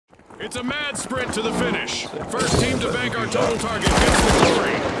It's a mad sprint to the finish. First team to bank our total target gets the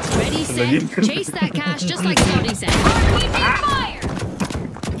glory. Ready, set, chase that cash just like Scotty said. RPG fire!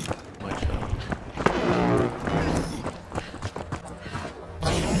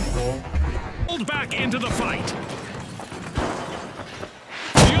 Pulled back into the fight.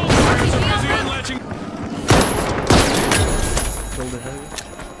 The old players are busy unlatching. Kill the heavy.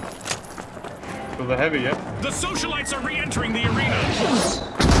 Kill the heavy, yeah? The socialites are re-entering the arena.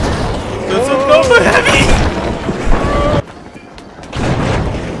 There's another heavy!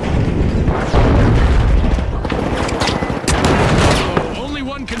 Oh, only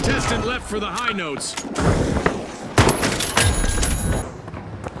one contestant left for the high notes.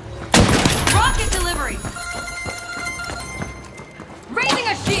 Rocket delivery! Raising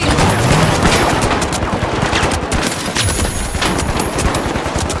a shield!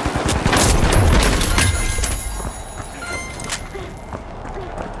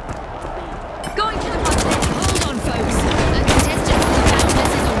 Going to the front. Hold on, folks. The contestant for the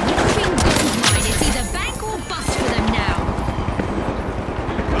Boundless is a walking gold mine. It's either bank or bust for them now.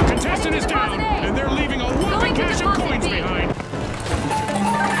 The contestant is down, and they're leaving a whopping cache of coins behind.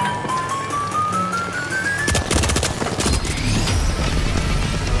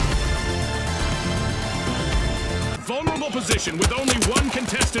 Vulnerable position with only one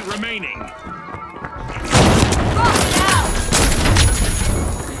contestant remaining.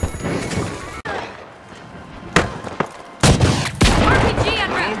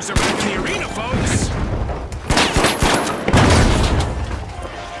 Rogues are back in the arena, folks.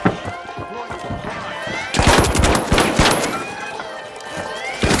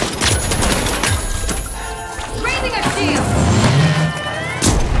 Raising a shield!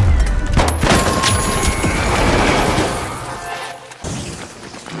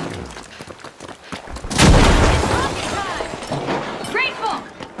 Grateful!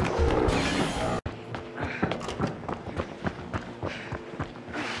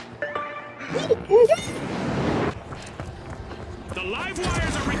 The live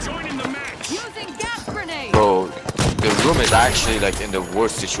wires are rejoining the match. Using gas grenade! Bro, the room is actually like in the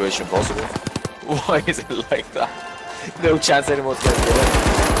worst situation possible. Why is it like that? No chance anyone's gonna get it.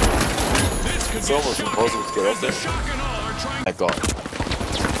 This could It's get almost shocking, impossible to get up as the there. shock and awe are trying. My god.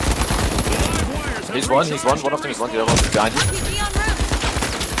 The live wires have He's one, one of them is one, the other one's behind you. RPG en route!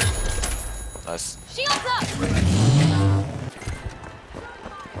 Nice. Shields up!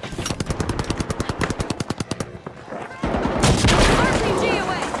 RPG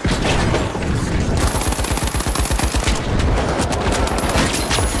away!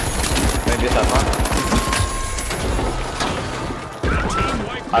 Maybe it's that one.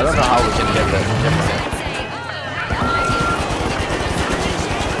 I don't know how we can get that.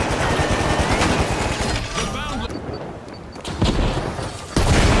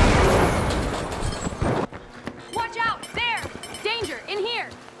 Watch out! There! Danger! In here!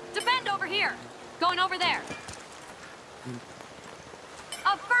 Defend over here! Going over there!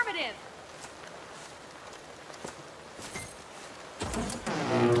 Affirmative!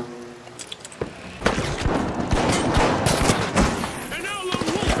 And now Lone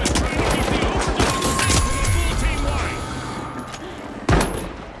Wolf is trying to keep the overdog safe with a full team wipe.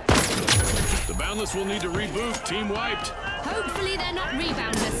 The Boundless will need to reboot. Team wiped. Hopefully they're not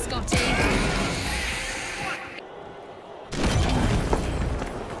rebounders, Scotty.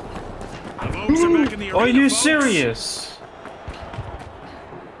 The Vogues are back in the arena, Are you folks. serious?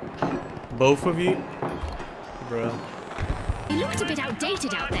 Both of you? Bruh. He looked a bit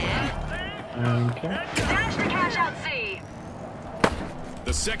outdated out there. Okay. Dash the cash out, C!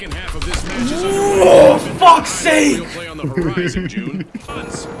 The second half of this match is underway. Oh, fuck's sake! We'll play on the horizon, June.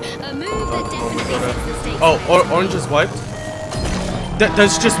 Let's- A move that definitely sets the stakes. Oh, orange is wiped.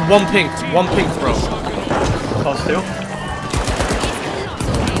 There's just one pink, bro. Toss two.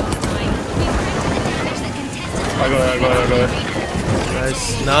 I got it.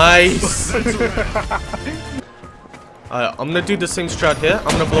 Nice. Alright, I'm gonna do the same strat here.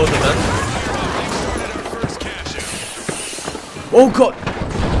 I'm gonna blow the vent. Oh god!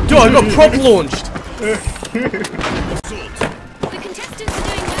 Dude, I got prop launched! The contestants are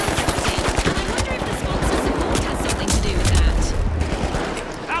doing well, Scotty, and I wonder if the sponsor support has something to do with that.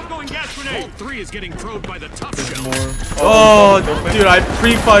 Outgoing gas grenade. Vault 3 is getting probed by the top shell. Oh, dude, I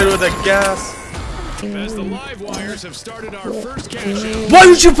pre-fired with a gas. As the live wires have started our first cash out. Why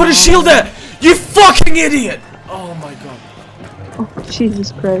would you put a shield there? You fucking idiot! Oh my god. Oh,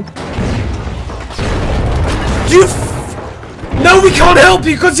 Jesus Christ. You No, we can't help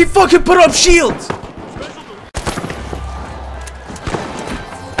you because you fucking put up shields!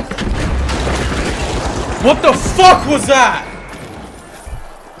 What the fuck was that?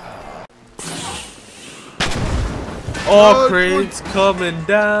 Oh, crane's coming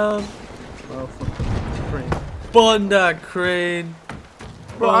down. Oh, fucking crane. Bun that crane.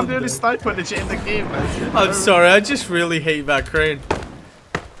 Bro, I'm the only sniper legit in the game, man. I'm sorry, I just really hate that crane.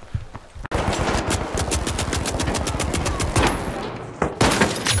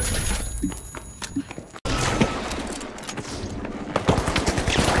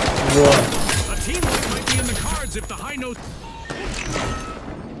 A teamwork might be in the cards if the high note.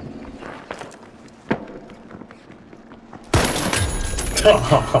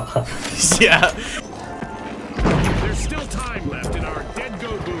 Yeah. There's still time left in our Dead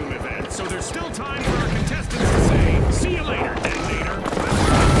Go Boom event, so there's still time for our contestants to say, see you later.